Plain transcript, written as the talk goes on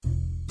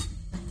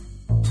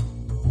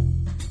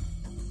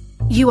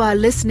You are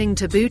listening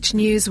to Booch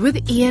News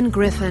with Ian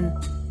Griffin,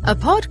 a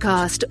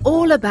podcast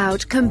all about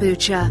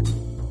kombucha.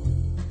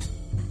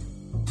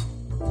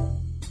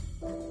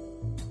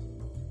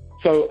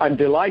 So I'm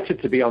delighted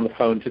to be on the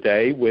phone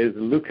today with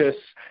Lucas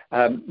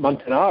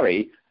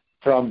Montanari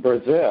from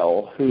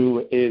Brazil,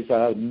 who is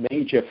a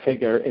major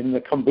figure in the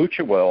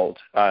kombucha world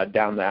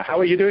down there. How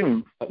are you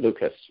doing,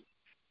 Lucas?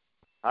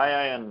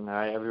 Hi, Ian.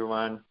 Hi,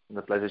 everyone. It's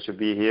a pleasure to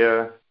be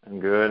here. I'm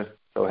good.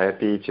 So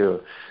happy to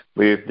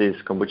be with this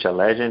kombucha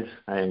legend,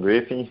 Ian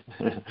Griffin.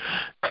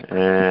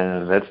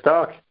 And let's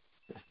talk.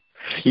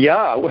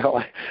 Yeah,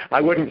 well,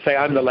 I wouldn't say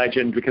I'm the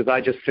legend because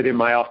I just sit in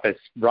my office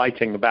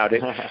writing about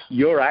it.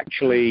 You're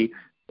actually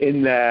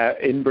in there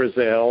in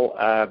Brazil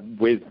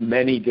with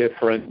many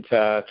different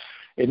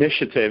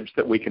initiatives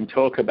that we can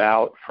talk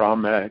about,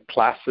 from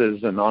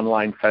classes and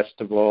online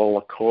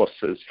festival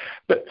courses.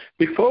 But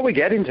before we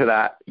get into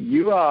that,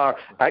 you are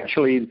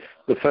actually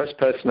the first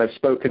person I've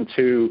spoken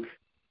to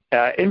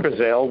in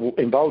Brazil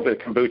involved with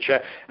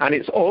kombucha, and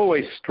it's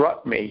always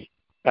struck me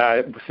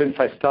since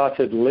I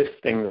started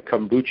listing the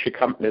kombucha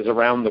companies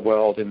around the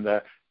world in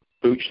the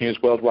Booch News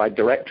Worldwide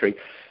Directory,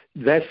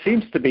 there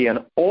seems to be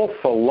an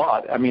awful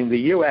lot. I mean, the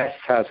U.S.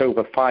 has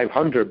over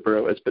 500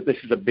 brewers, but this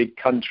is a big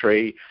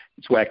country.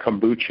 It's where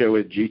kombucha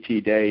with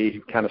GT Day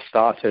kind of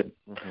started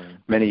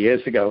many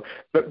years ago.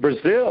 But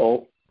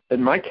Brazil,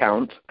 in my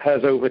count,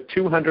 has over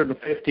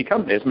 250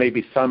 companies.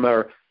 Maybe some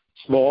are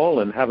small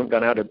and have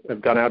gone out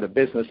of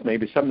business.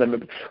 Maybe some of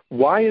them.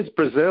 Why is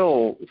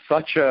Brazil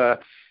such a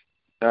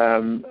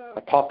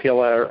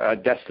popular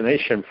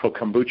destination for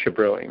kombucha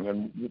brewing,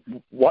 and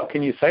what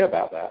can you say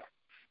about that?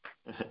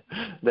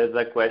 That's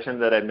a question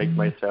that I make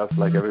myself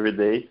like every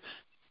day.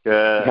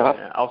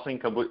 Also in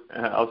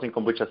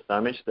Kombucha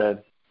Summit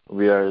that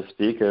we are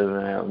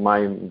speakers.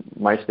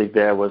 My speak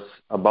there was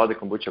about the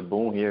kombucha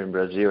boom here in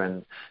Brazil,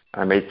 and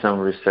I made some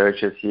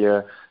researches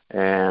here.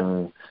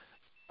 And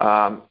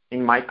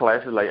in my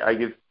classes, like I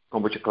give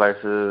kombucha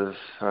classes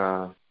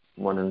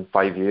more than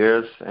 5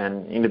 years,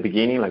 and in the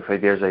beginning, like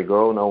 5 years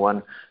ago,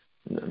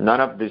 none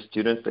of the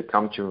students that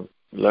come to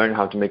learn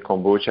how to make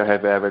kombucha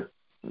have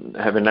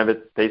never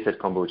tasted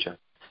kombucha.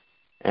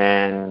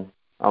 And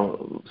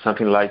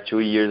something like 2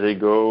 years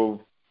ago,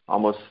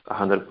 almost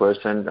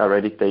 100%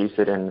 already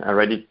tasted and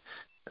already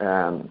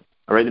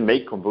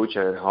make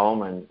kombucha at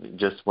home and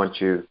just want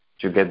to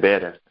get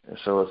better.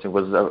 So it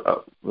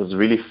was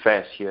really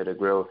fast here to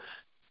grow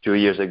 2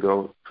 years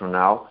ago from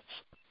now.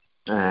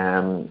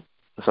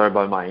 Sorry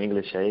about my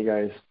English, hey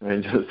guys.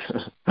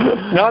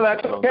 No,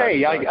 that's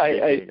okay.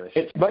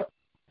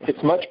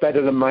 It's much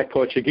better than my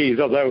Portuguese,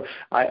 although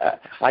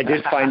I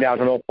did find out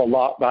an awful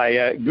lot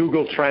by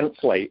Google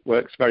Translate.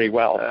 Works very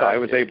well, so I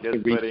was able to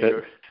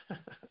read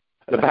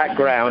the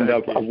background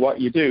of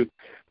what you do.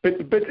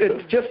 But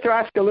just to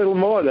ask a little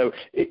more, though,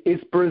 is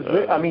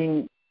Brazil, I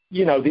mean,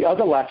 you know, the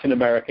other Latin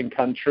American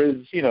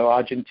countries, you know,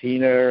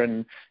 Argentina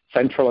and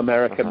Central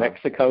America,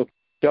 Mexico,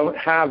 don't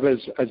have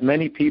as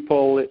many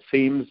people, it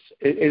seems.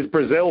 Is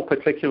Brazil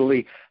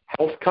particularly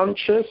health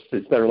conscious?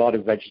 Is there a lot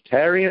of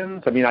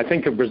vegetarians? I mean, I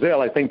think of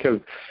Brazil, I think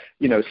of,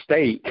 you know,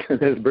 steak.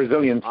 There's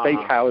Brazilian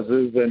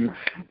steakhouses,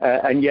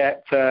 and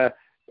yet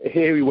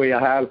here we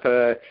have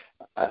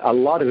a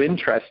lot of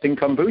interest in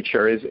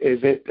kombucha.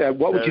 Is it?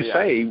 What would you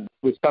say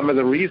was some of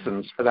the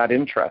reasons for that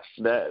interest?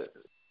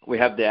 We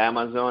have the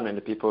Amazon, and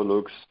the people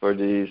look for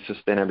the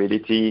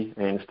sustainability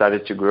and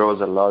started to grow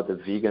a lot the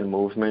vegan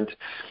movement,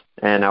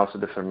 and also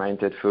the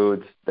fermented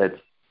foods that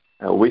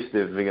with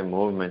the vegan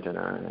movement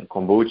and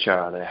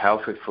kombucha, the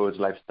healthy foods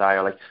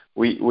lifestyle. Like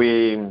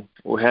we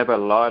have a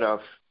lot of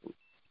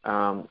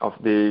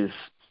this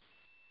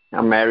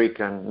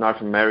North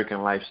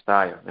American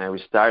lifestyle, and we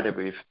started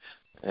with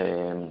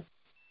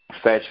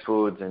fast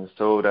foods and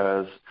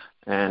sodas,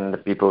 and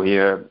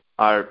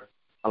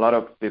a lot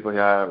of people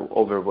here are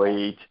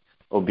overweight,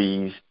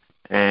 obese,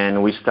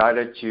 and we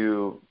started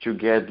to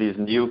get this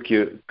new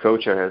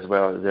culture as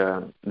well,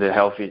 the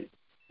healthy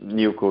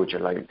new culture,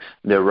 like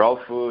the raw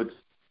foods,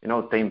 you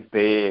know,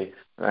 tempeh,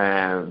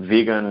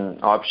 vegan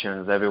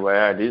options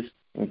everywhere. This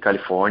in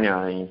California,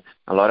 in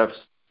a lot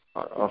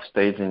of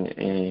states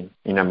in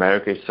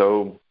America, is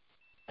so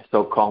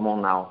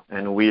common now,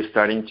 and we're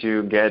starting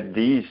to get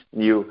this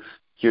new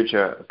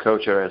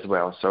culture as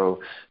well. So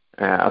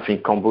I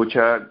think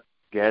kombucha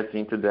gets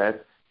into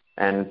that,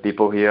 and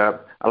people here,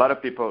 a lot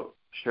of people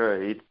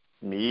sure eat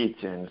meat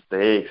and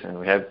steaks, and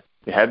we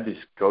have this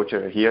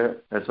culture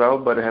here as well,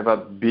 but we have a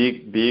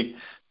big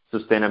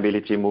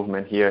sustainability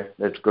movement here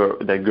that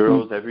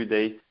grows every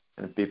day,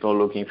 and people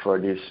looking for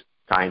this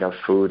kind of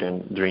food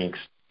and drinks.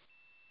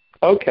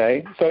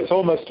 Okay, so it's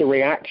almost a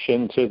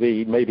reaction to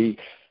the maybe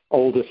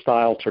older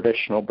style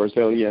traditional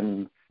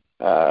Brazilian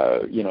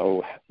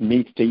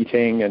meat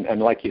eating,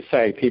 and like you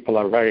say, people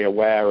are very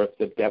aware of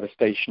the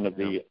devastation of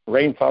the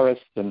rainforest,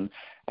 and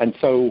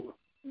so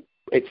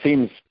it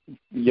seems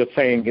you're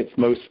saying it's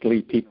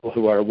mostly people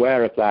who are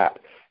aware of that,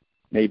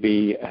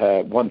 maybe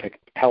want a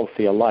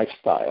healthier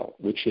lifestyle,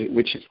 which is,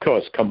 of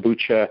course,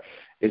 kombucha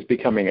is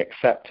becoming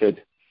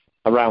accepted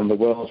around the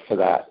world for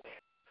that.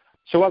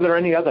 So are there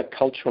any other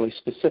culturally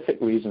specific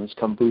reasons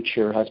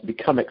kombucha has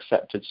become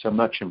accepted so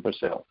much in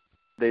Brazil?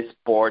 The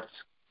sports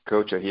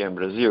culture here in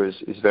Brazil is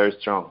very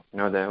strong.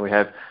 That we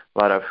have a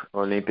lot of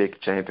Olympic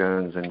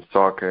champions in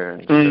soccer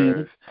and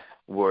surf,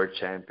 world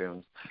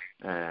champions,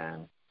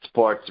 and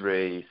sports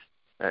and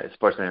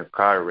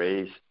car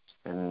race.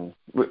 And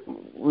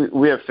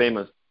we are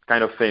famous,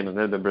 kind of famous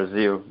in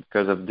Brazil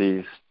because of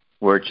these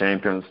world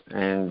champions.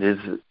 And this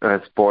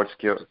sports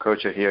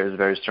culture here is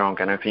very strong.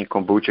 And I think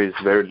kombucha is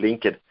very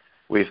linked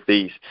with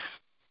this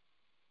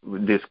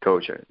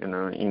culture,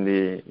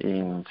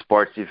 in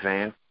sports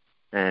events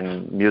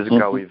and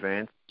musical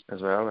events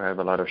as well. We have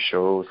a lot of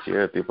shows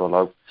here. People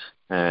love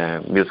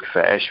music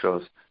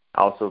festivals.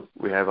 Also,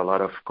 we have a lot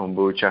of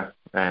kombucha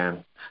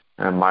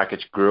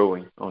market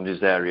growing on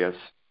these areas,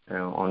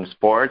 on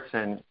sports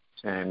and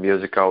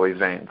musical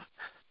events.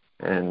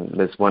 And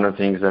that's one of the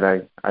things that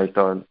I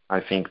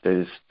think that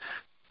is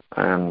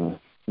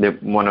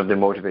one of the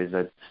motivators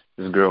that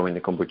is growing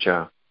the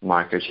kombucha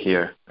market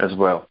here as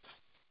well.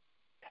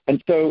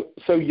 And so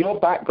your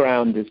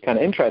background is kind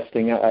of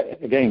interesting.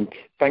 Again,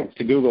 thanks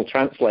to Google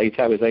Translate,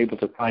 I was able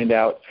to find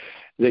out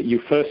that you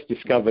first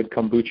discovered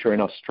kombucha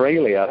in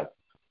Australia,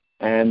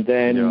 and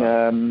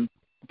then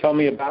tell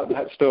me about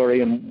that story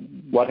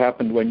and what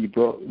happened when you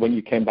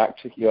came back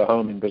to your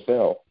home in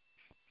Brazil.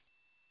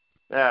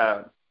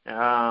 Yeah,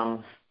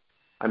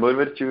 I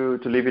moved to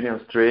live in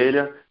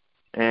Australia,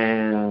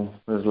 and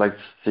it was like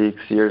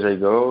 6 years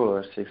ago,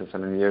 or 6 or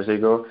 7 years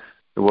ago.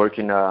 To work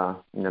in a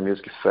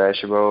music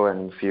festival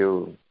and a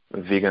few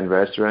vegan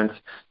restaurants,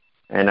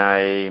 and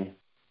I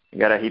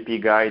got a hippie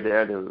guy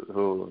there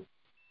who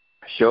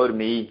showed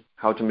me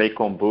how to make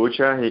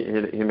kombucha.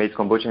 He made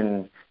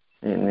kombucha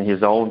in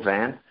his own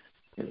van.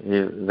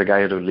 He's the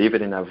guy who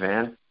lived in a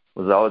van. It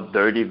was all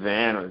dirty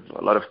van with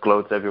a lot of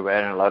clothes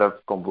everywhere and a lot of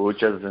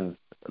kombuchas and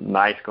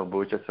nice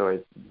kombucha. So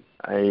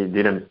I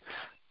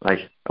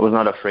was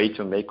not afraid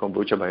to make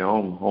kombucha by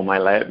home on my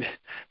lab,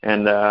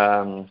 and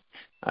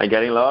I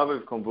got in love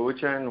with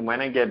kombucha, and when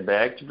I get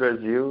back to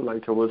Brazil, I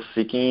was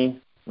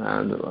seeking,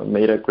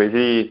 made a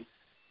crazy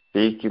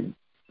seek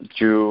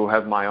to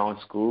have my own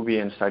Scooby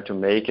and start to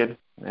make it.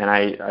 And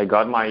I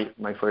got my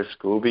first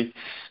Scooby.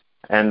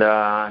 And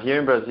here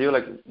in Brazil,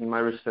 in my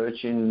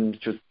research in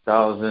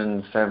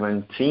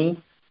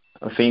 2017,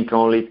 I think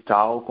only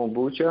Tao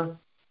Kombucha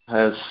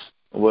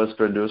was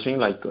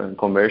producing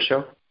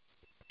commercial.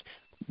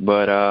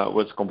 But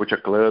was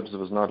kombucha clubs. It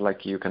was not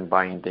like you can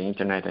buy in the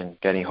internet and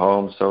getting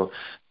home. So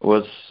it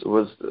was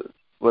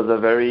a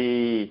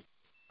very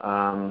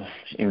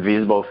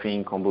invisible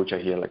thing, kombucha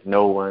here.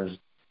 No one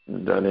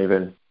don't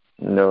even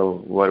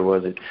know what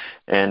was it.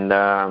 And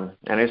I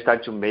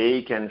started to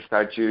make and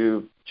start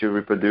to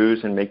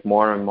reproduce and make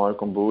more and more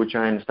kombucha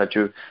and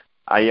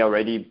I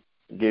already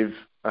give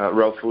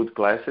raw food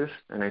classes,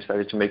 and I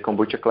started to make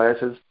kombucha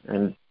classes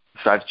and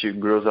started to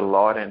grow a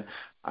lot. And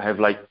I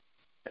have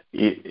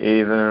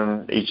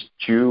even each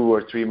 2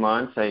 or 3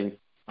 months, I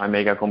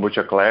make a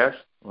kombucha class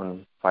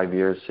on 5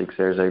 years, 6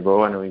 years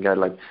ago, and we got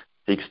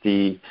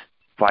 50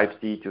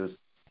 to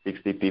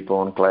 60 people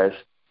on class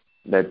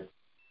that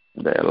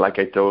like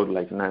I told,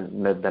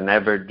 they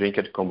never drink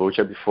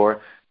kombucha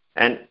before.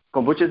 And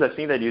kombucha is a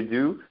thing that you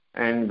do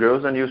and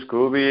grows a new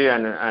Scooby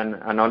and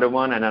another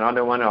one,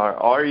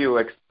 or you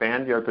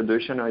expand your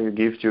production, or you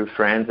give to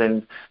friends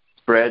and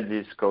spread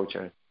this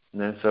culture.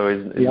 And so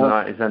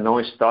it's a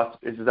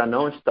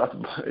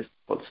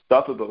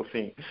non-stoppable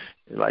thing.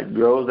 It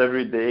grows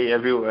every day,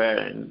 everywhere,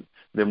 and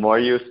the more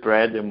you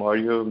spread, the more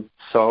you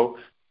sow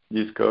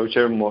this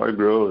culture, more it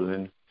grows,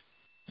 and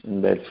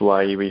that's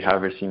why we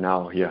have it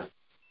now here.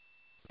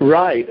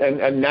 Right,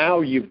 and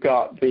now you've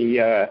got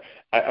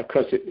of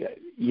course,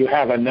 you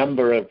have a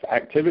number of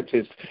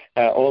activities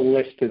all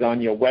listed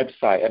on your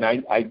website, and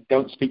I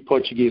don't speak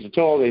Portuguese at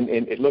all.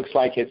 It looks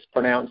like it's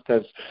pronounced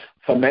as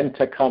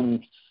Fermenta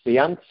com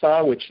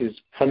Ciência, which is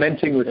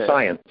fermenting with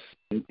science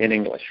in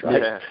English,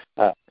 right?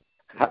 Yeah.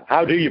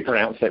 How do you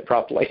pronounce it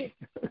properly?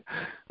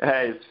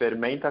 It's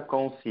Fermenta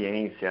com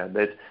Ciência.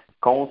 That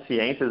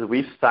conscience is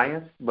with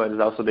science, but it's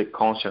also the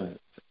conscience.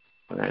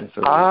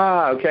 So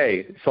okay.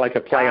 It's like a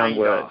play on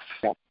words.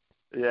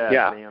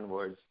 Yeah, play on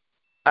words.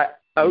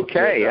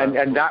 Okay,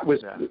 and that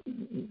was,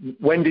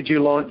 when did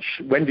you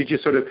launch, when did you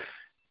sort of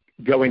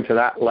go into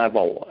that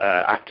level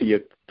after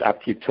you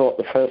taught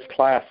the first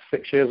class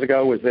 6 years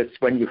ago? Was this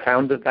when you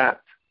founded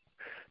that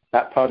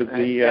part of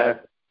the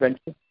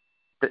venture?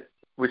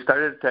 We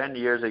started 10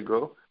 years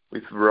ago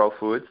with raw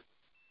foods,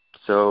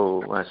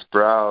 so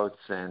sprouts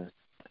and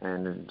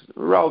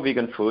raw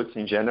vegan foods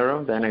in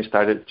general. Then I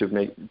started to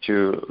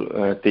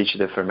teach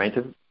the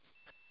fermented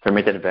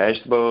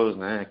vegetables,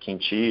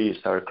 kimchi,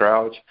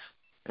 sauerkraut,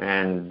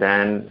 and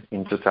then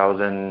in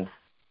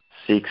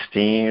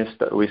 2016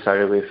 we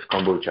started with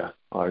kombucha,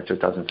 or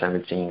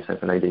 2017,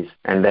 something like this.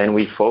 And then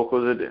we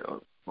focused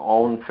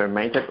on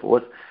fermented.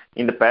 What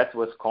in the past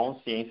was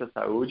Consciência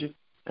Saúde,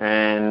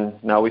 and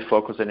now we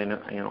focus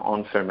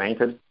on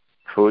fermented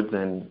foods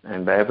and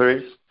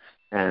beverages,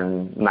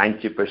 and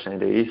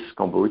 90% is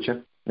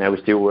kombucha. Now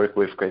we still work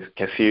with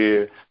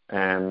kefir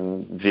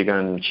and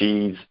vegan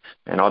cheese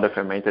and other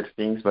fermented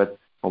things, but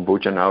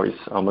kombucha now is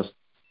almost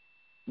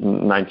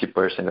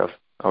 90% of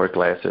our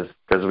classes,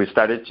 because we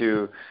started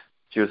to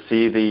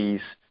see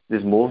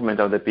this movement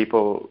of the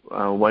people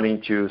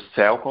wanting to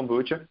sell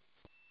kombucha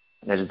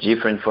that's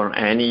different from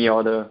any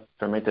other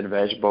fermented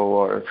vegetable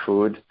or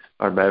food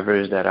or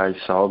beverage that I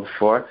saw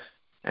before.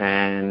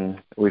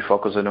 And we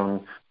focused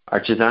on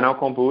artisanal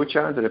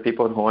kombucha, the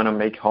people who want to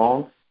make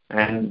home,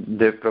 and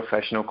the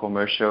professional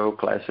commercial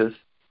classes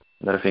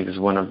that I think is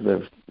one of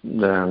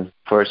the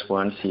first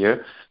ones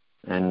here.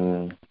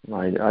 And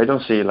I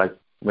don't see like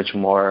much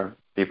more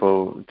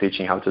people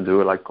teaching how to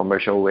do it like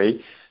commercial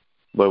way,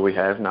 but we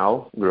have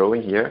now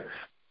growing here.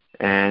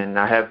 And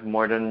I have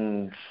more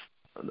than,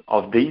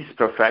 of these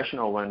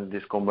professional ones,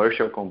 this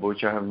commercial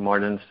kombucha, I have more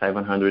than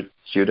 700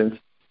 students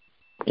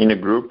in a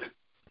group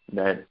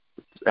that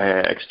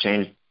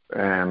exchange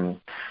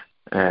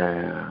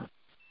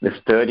the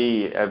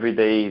study every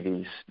day,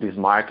 this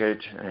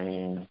market,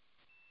 and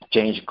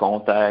change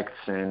contacts,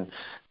 and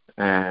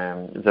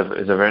it's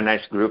a very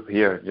nice group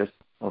here, just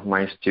of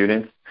my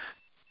students.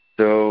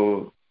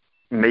 So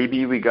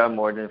maybe we got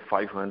more than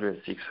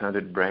 500,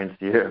 600 brands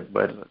here,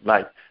 but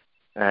like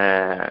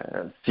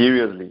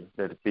seriously,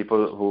 that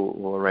people who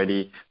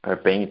already are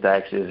paying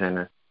taxes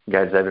and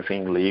gets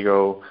everything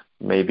legal,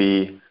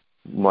 maybe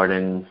more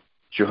than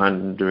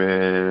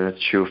 200,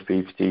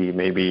 250,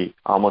 maybe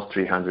almost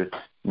 300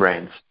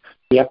 brands.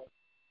 Yeah.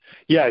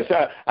 Yes,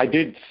 I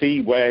did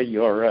see where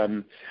you're,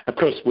 of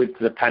course, with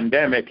the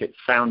pandemic, it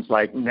sounds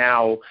like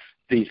now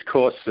these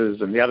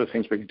courses and the other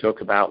things we can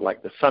talk about,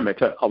 like the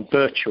summit, are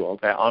virtual,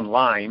 they're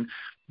online.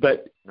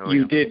 But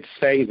you did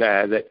say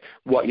there that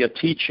what you're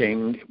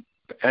teaching,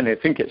 and I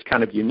think it's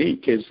kind of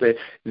unique, is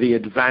the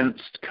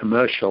advanced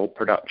commercial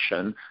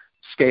production,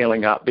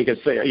 scaling up. Because,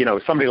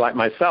 somebody like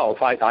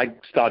myself, I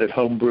started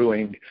home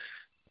brewing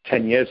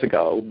 10 years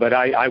ago, but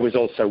I was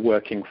also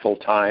working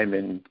full-time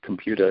in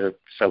computer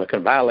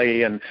Silicon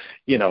Valley, and,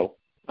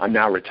 I'm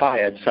now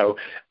retired, so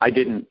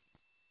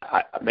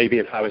maybe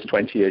if I was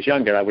 20 years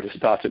younger, I would have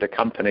started a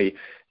company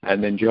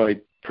and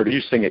enjoyed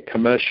producing it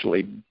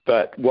commercially.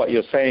 But what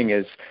you're saying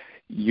is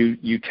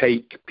you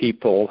take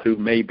people who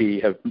maybe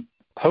have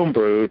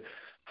homebrewed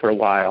for a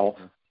while,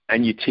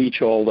 and you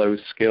teach all those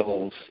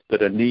skills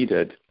that are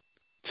needed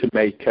to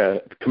make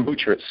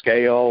kombucha at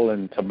scale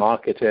and to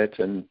market it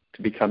and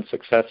to become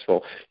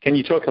successful. Can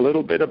you talk a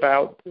little bit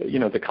about,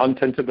 the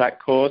content of that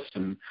course?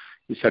 And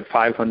you said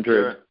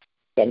 500,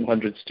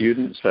 700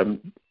 students.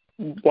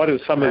 What are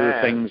some of the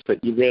things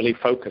that you really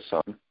focus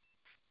on?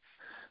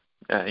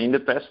 In the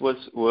past was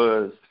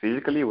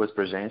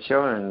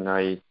presential, and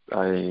I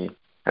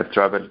have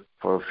traveled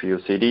for a few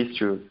cities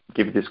to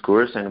give this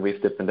course. And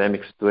with the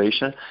pandemic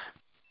situation,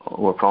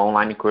 for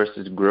online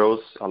courses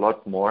grows a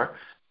lot more.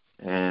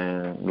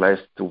 And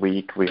last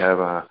week we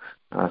have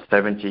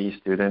 70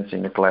 students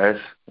in the class,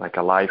 like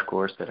a live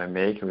course that I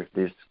make with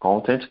this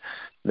content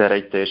that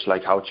I teach,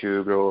 like how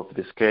to grow up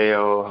the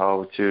scale,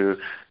 how to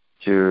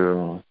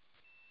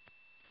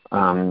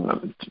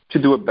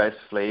do a best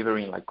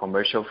flavoring, like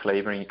commercial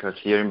flavoring, because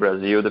here in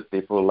Brazil the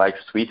people like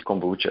sweet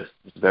kombuchas.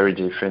 It's very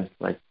different.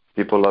 Like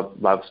people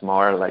loves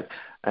more like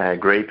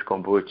grape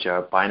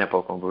kombucha,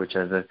 pineapple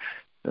kombucha,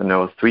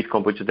 sweet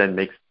kombucha that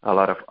makes a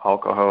lot of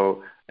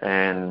alcohol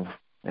and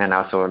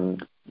also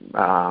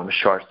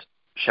short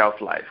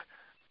shelf life.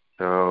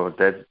 So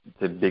that's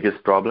the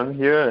biggest problem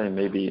here, and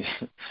maybe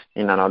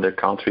in other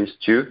countries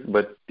too.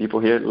 But people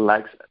here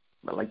like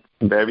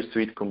very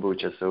sweet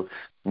kombucha. So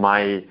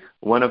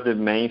one of the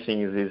main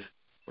things is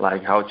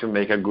like how to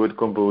make a good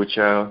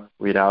kombucha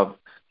without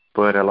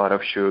put a lot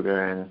of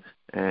sugar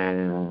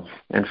and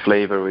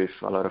flavor with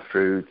a lot of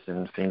fruits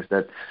and things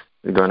that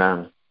you're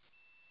gonna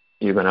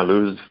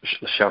lose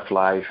shelf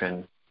life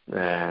and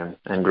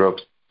grow up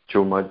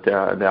too much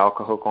the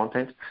alcohol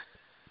content.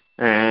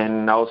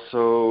 And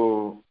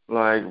also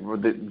like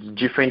the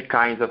different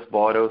kinds of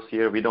bottles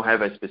here. We don't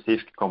have a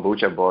specific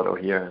kombucha bottle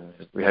here.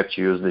 We have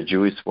to use the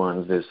juice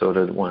ones, the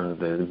soda ones,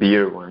 the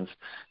beer ones,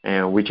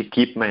 and which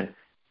equipment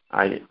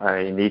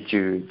I need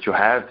to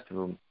have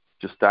to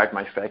start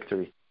my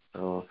factory.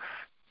 So,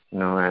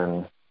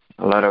 and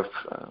a lot of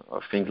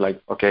things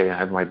like, okay, I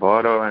have my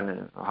bottle,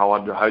 and how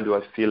do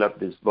I fill up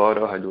this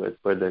bottle? How do I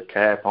put the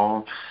cap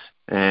on?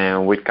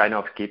 And what kind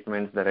of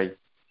equipment that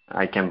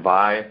I can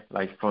buy,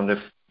 like from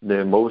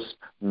the most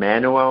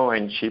manual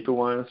and cheap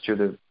ones to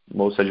the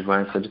most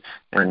advanced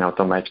and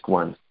automatic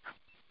ones.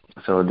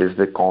 So this is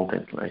the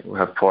content. Like we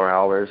have 4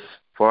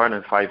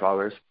 and 5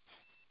 hours,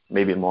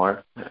 maybe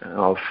more,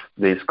 of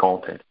this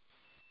content.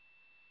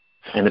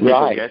 And the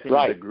people get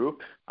into the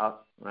group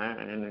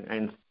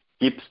and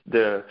keeps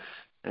the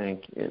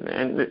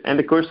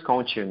the course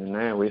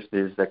continue with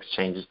these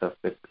exchanges of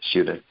the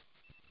students.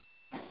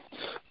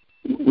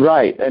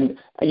 Right, and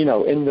in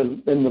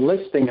the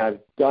listing I've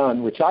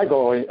done, which I've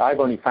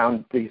only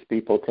found these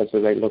people because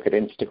they look at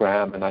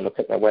Instagram and I look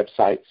at their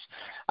websites,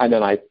 and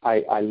then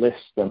I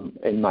list them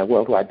in my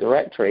worldwide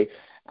directory.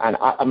 And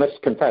I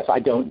must confess, I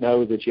don't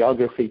know the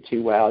geography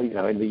too well. You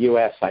know, in the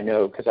U.S., I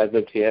know because I've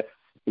lived here,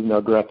 even though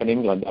I grew up in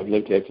England, I've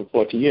lived here for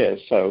 40 years.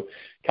 So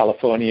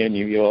California,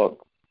 New York,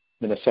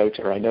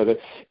 Minnesota, I know that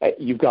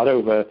you've got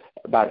over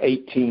about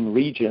 18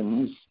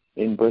 regions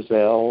in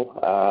Brazil,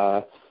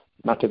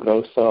 Mato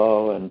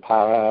Grosso and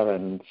Para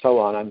and so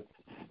on, and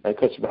of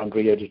course around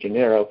Rio de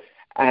Janeiro.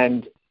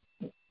 And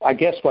I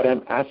guess what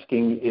I'm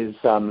asking is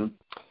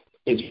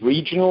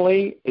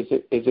regionally, is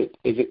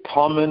it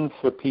common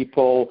for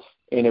people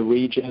in a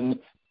region,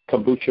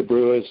 kombucha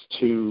brewers,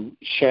 to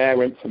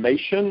share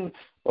information,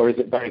 or is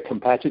it very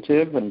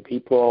competitive and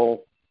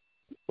people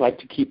like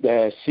to keep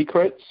their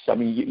secrets? I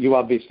mean, you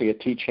obviously are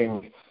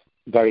teaching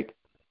very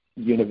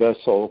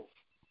universal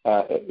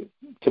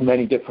to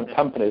many different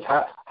companies.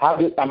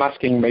 I'm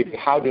asking maybe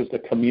how does the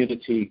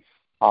community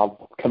of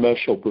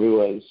commercial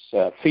brewers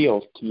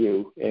feel to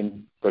you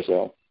in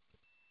Brazil?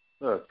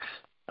 Look,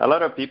 a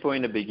lot of people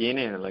in the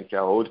beginning, like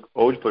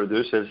old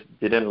producers,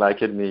 didn't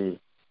like me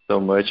so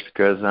much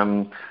because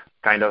I'm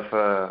kind of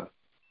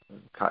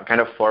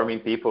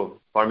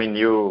forming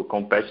new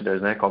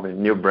competitors,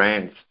 new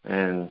brands,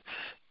 and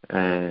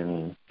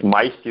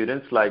my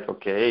students like,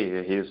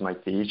 okay, here's my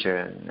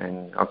teacher,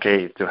 and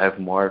okay, to have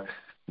more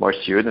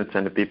students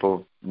and the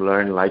people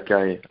learn like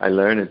I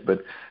learned it,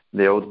 but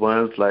the old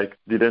ones like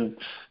didn't,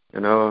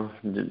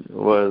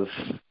 was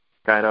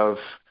kind of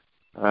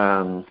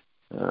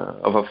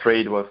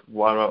afraid of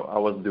what I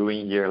was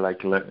doing here,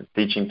 like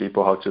teaching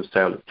people how to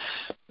sell it.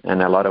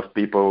 And a lot of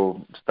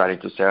people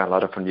started to sell a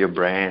lot of new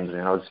brands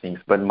and all these things.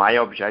 But my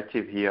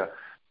objective here,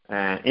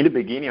 in the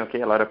beginning,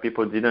 okay, a lot of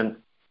people didn't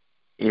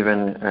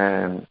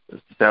even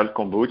sell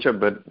kombucha,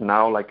 but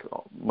now like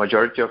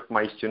majority of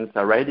my students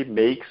already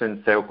makes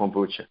and sell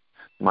kombucha.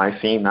 My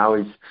thing now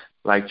is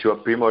like to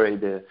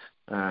aprimorate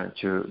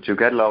to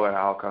get lower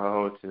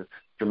alcohol,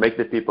 to make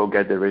the people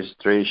get the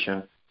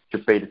registration, to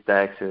pay the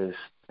taxes,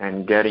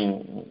 and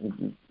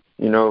getting,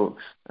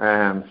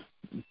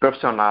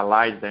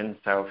 professionalize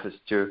themselves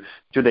to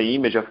the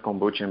image of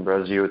kombucha in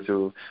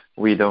Brazil.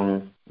 We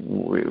don't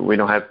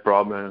have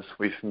problems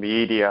with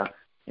media,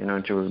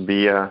 to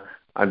be a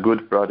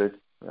good product,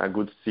 a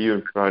good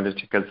serious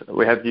product, because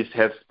we have this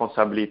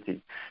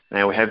responsibility.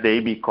 And we have the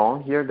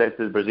ABCON here, that's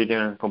the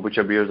Brazilian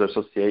Kombucha Brewers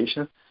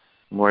Association,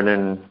 more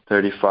than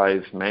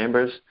 35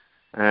 members.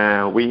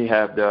 We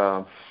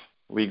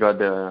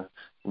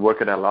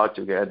worked a lot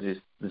to get this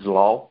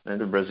law, and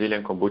the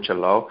Brazilian kombucha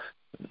law,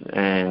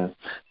 and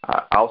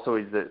also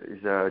is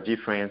a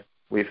difference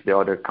with the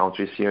other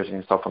countries here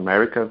in South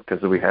America,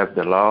 because we have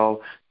the law,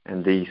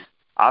 and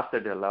after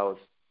the laws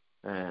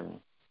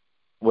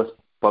was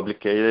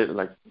published,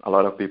 like a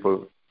lot of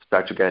people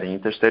start to get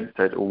interested.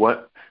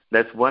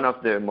 That's one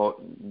of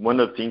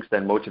the things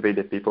that motivate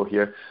the people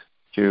here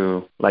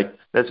to like.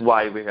 That's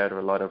why we have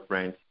a lot of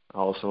brands.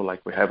 Also,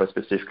 like we have a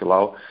specific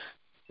law.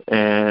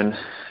 And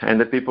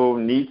the people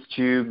need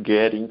to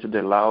get into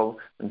the law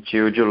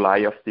until July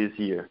of this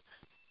year.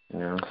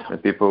 The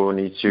people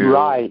need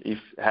to if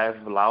have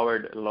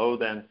less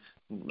than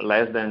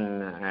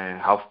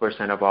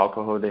 0.5% of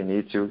alcohol, they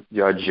need to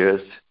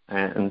adjust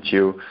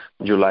until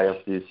July of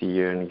this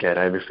year and get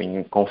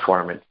everything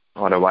conformed.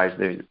 Otherwise,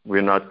 they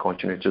will not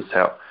continue to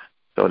sell.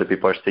 So the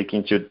people are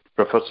seeking to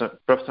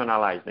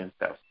professionalize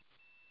themselves.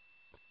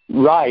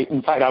 Right.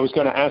 In fact, I was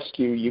going to ask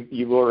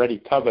you've already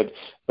covered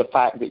the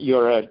fact that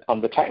you're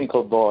on the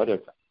technical board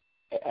of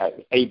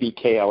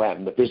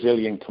ABKOM, the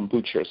Brazilian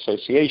Kombucha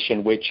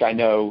Association, which I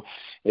know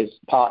is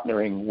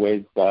partnering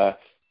with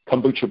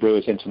Kombucha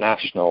Brewers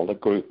International, the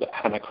group that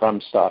Hannah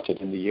Crum started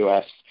in the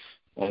U.S.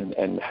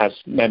 and has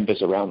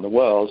members around the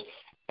world.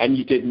 And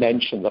you did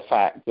mention the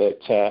fact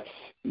that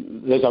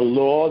there's a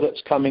law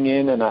that's coming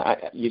in, and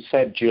you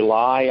said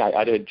July,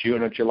 either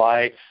June or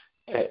July.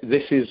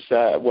 This is,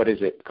 what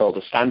is it called,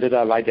 a standard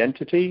of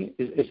identity?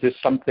 Is this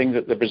something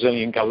that the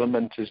Brazilian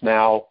government is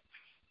now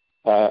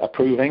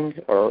approving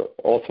or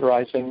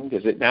authorizing?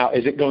 Is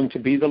it going to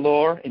be the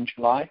law in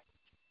July?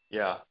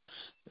 Yeah.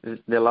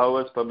 The law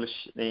was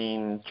published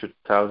in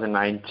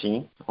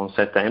 2019 on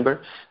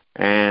September,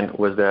 and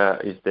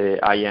is the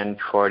IN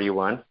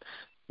 41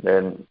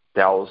 that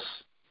tells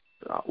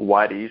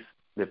what is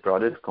the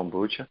product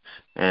kombucha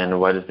and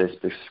what is the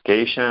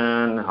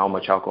specification, how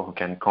much alcohol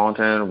can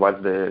contain,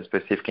 what's the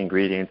specific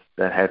ingredients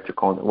that have to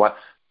contain,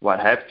 what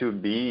have to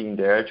be in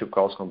there to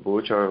cause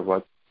kombucha, or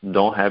what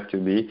don't have to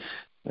be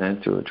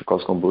and to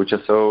cause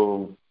kombucha.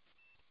 So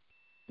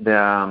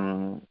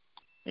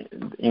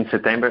in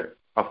September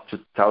of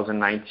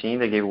 2019,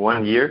 they gave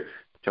 1 year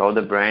to all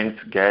the brands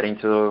get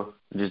into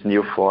this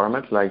new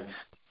format, like,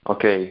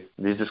 okay,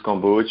 this is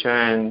kombucha,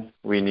 and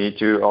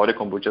all the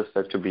kombuchas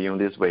have to be on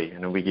this way.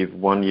 And we give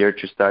 1 year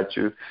to start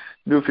to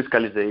do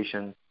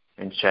fiscalization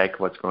and check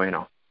what's going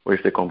on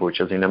with the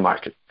kombuchas in the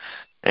market.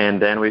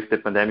 And then with the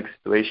pandemic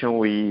situation,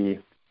 we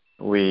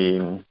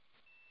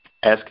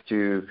asked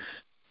to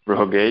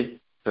prorogate.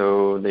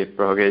 So they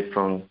prorogate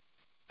from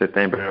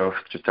September of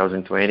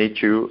 2020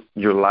 to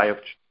July of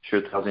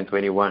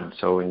 2021.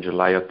 So in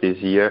July of this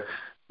year,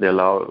 the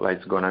law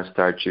is going to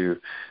start to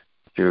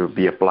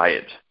be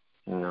applied,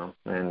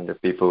 and the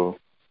people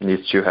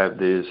need to have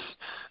this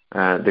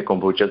the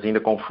kombuchas in the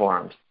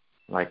conforms,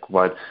 like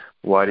what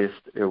is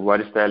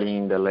telling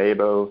in the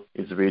label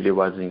is really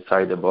what's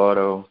inside the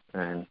bottle,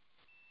 and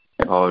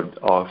all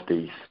of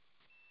these.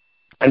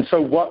 And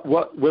so what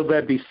will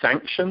there be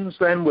sanctions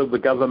then? Will the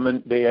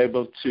government be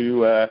able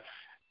to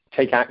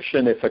take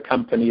action if a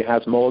company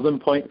has more than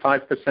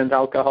 0.5%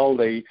 alcohol?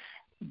 They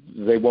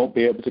won't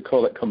be able to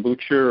call it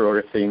kombucha, or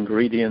if the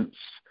ingredients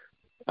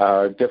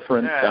are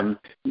different. Yeah.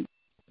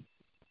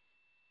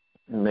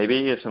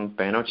 Maybe some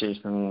penalties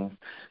and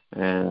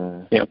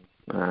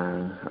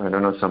I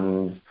don't know,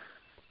 some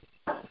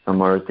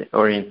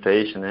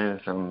orientation,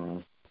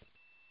 some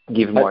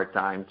give more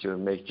time to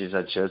make this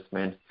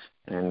adjustment,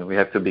 and we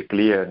have to be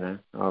clear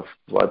of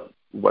what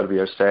we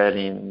are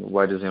selling,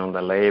 what is on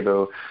the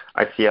label.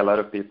 I see a lot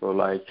of people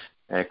like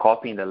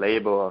copying the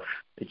label of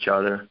each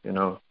other,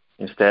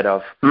 instead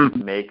of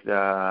make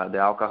the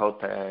alcohol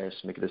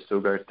test, make the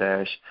sugar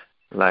test,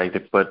 like they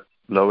put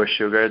lower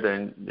sugar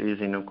than is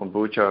in a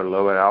kombucha or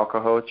lower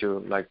alcohol to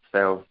like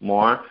sell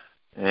more,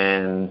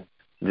 and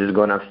this is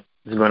gonna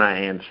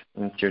end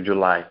until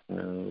July.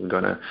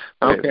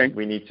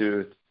 We need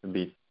to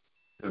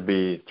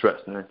be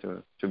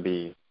trusted, to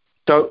be.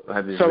 So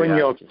in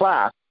your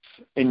class,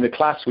 in the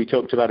class we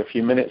talked about a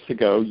few minutes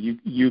ago,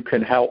 you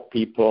can help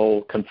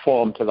people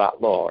conform to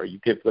that law, or you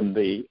give them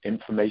the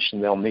information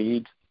they'll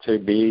need to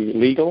be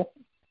legal.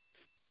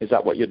 Is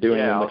that what you're doing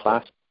in the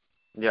class?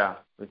 Yeah,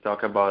 we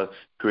talk about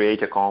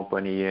create a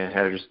company and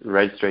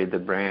register the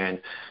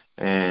brand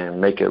and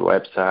make a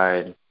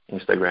website,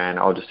 Instagram,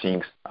 all the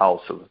things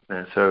also.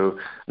 And so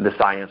the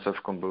science of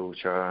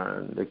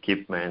kombucha, the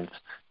equipment,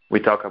 we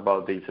talk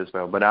about this as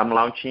well. But I'm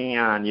launching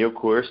a new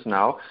course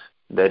now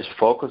that is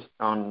focused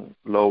on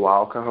low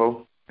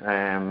alcohol,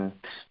 on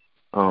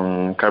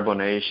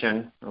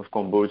carbonation of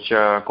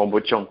kombucha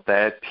on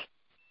tap,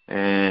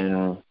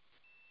 and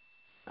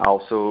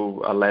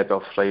also a lab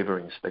of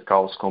flavorings that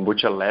calls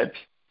Kombucha Lab.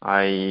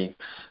 My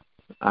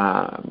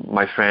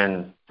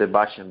friend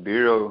Sebastian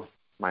Biro,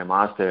 my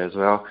master as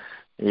well,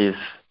 is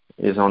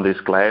on this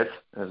class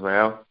as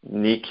well.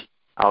 Nick,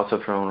 also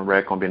from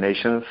Rare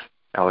Combinations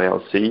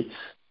LLC.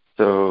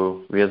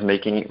 So we're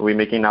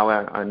making now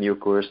a new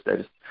course that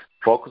is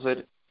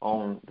focused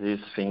on these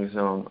things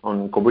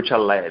on Kombucha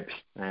Lab,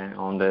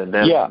 on the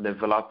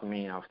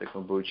development of the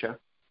kombucha.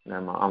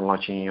 I'm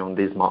launching on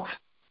this month.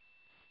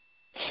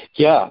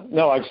 Yeah,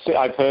 no,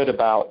 I've heard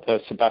about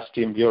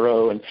Sebastian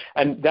Bureau,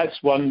 and that's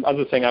one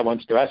other thing I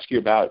wanted to ask you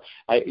about.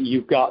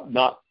 You've got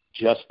not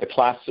just the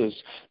classes,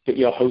 but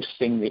you're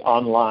hosting the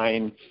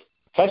online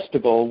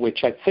festival,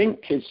 which I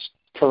think is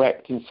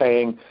correct in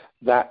saying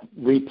that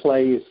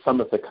replays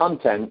some of the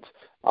content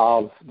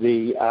of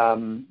the,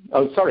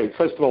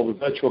 first of all, the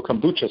Virtual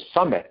Kombucha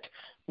Summit,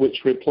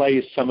 which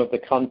replays some of the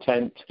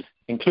content,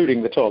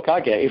 including the talk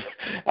I gave,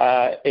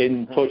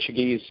 in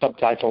Portuguese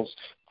subtitles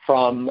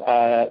from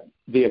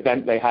the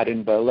event they had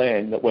in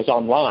Berlin that was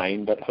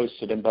online but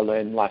hosted in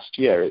Berlin last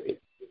year.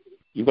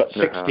 You've got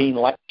 16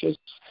 lectures,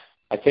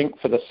 I think,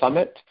 for the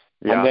summit.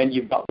 Yeah. And then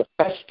you've got the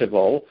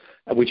festival,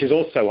 which is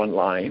also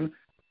online,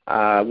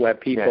 where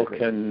people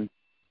can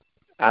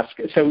ask.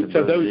 So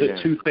those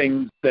are two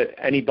things that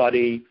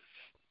anybody,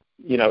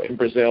 in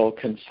Brazil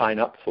can sign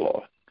up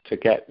for to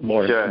get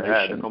more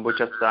information. The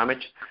Kombucha Summit,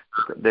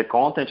 the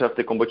content of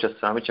the Kombucha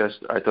Summit,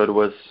 I thought it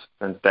was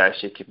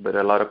fantastic, but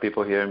a lot of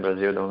people here in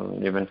Brazil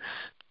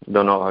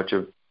don't know how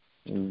to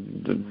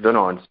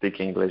speak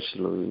English,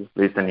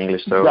 listen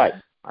English. So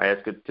I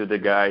asked to the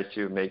guys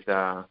to make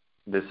the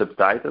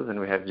subtitles, and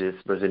we have this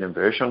Brazilian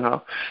version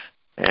now.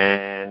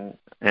 And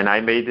I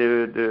made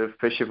the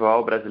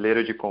Festival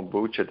Brasileiro de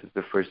Kombucha,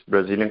 the first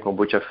Brazilian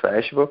Kombucha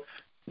festival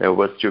that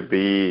was to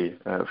be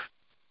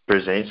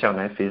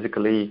presential,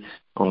 physically.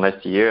 On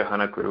last year,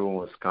 Hannah Krum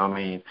was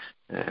coming,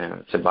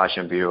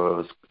 Sebastian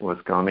Bureau was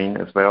coming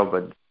as well,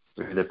 but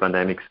with the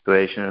pandemic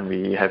situation,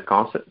 we have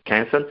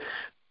canceled.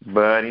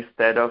 But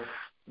instead of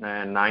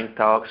 9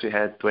 talks, we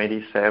had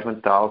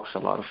 27 talks, a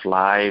lot of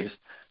lives,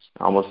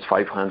 almost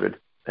 500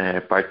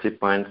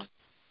 participants.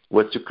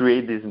 Was to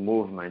create this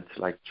movement,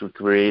 like to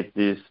create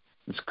this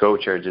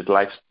culture, this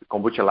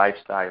kombucha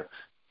lifestyle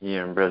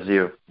here in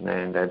Brazil,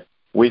 and that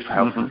with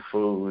healthy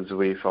foods,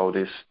 with all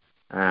this,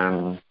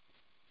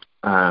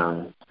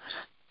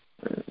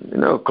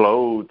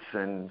 clothes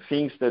and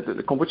things that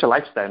the kombucha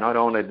lifestyle, not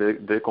only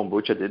the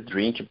kombucha, the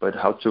drink, but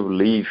how to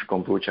live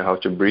kombucha, how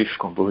to breathe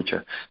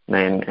kombucha,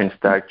 and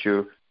start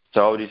to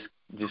solve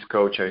this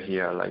culture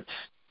here. Like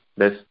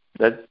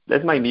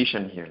that's my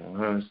mission here.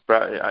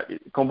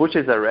 Kombucha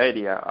is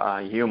already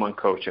a human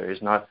culture.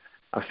 It's not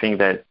a thing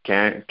that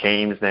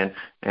came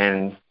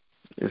and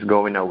is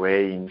going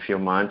away in a few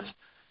months.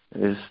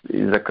 It's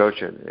a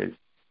culture.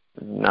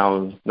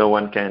 Now no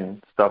one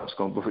can stop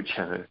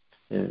kombucha.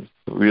 It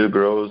really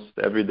grows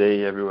every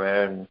day,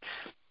 everywhere.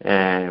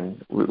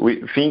 And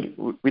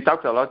we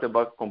talked a lot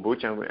about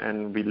kombucha,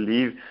 and we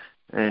live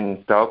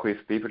and talk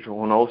with people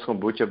who knows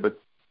kombucha, but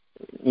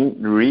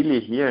really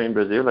here in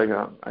Brazil, like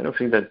I don't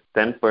think that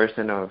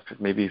 10% of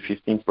maybe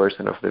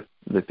 15% of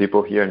the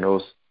people here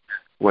knows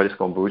what is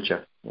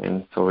kombucha,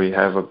 and so we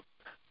have a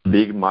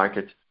big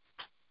market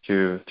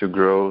to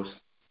grow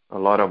a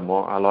lot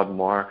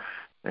more,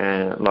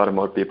 and a lot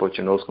more people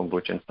to know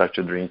kombucha and start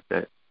to drink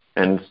that,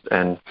 and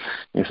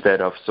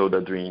instead of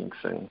soda drinks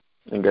and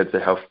get the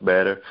health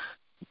better.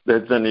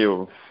 That's a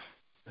new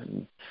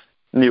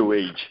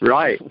age.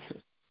 Right.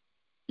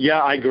 Yeah,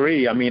 I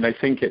agree. I mean, I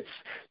think it's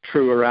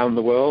true around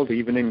the world,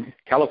 even in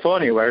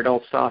California, where it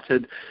all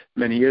started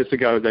many years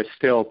ago. There's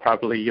still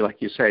probably,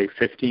 like you say,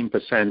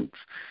 15%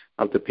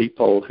 of the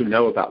people who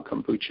know about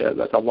kombucha.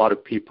 There's a lot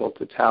of people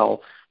to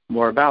tell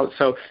more about.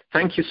 So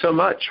thank you so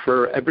much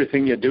for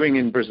everything you're doing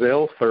in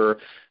Brazil, for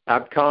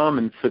ABCOM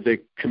and for the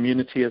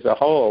community as a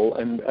whole,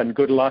 and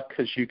good luck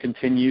as you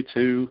continue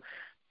to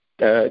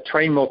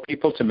train more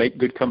people to make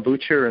good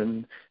kombucha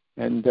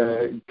and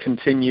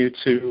continue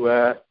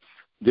to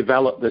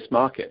develop this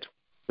market.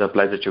 It's a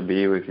pleasure to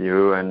be with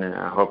you, and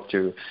I hope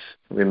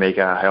we make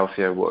a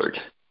healthier world.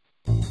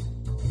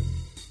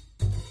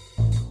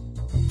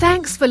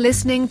 Thanks for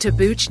listening to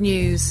Booch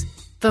News.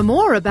 For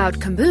more about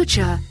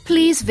kombucha,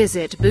 please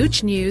visit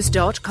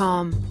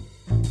boochnews.com.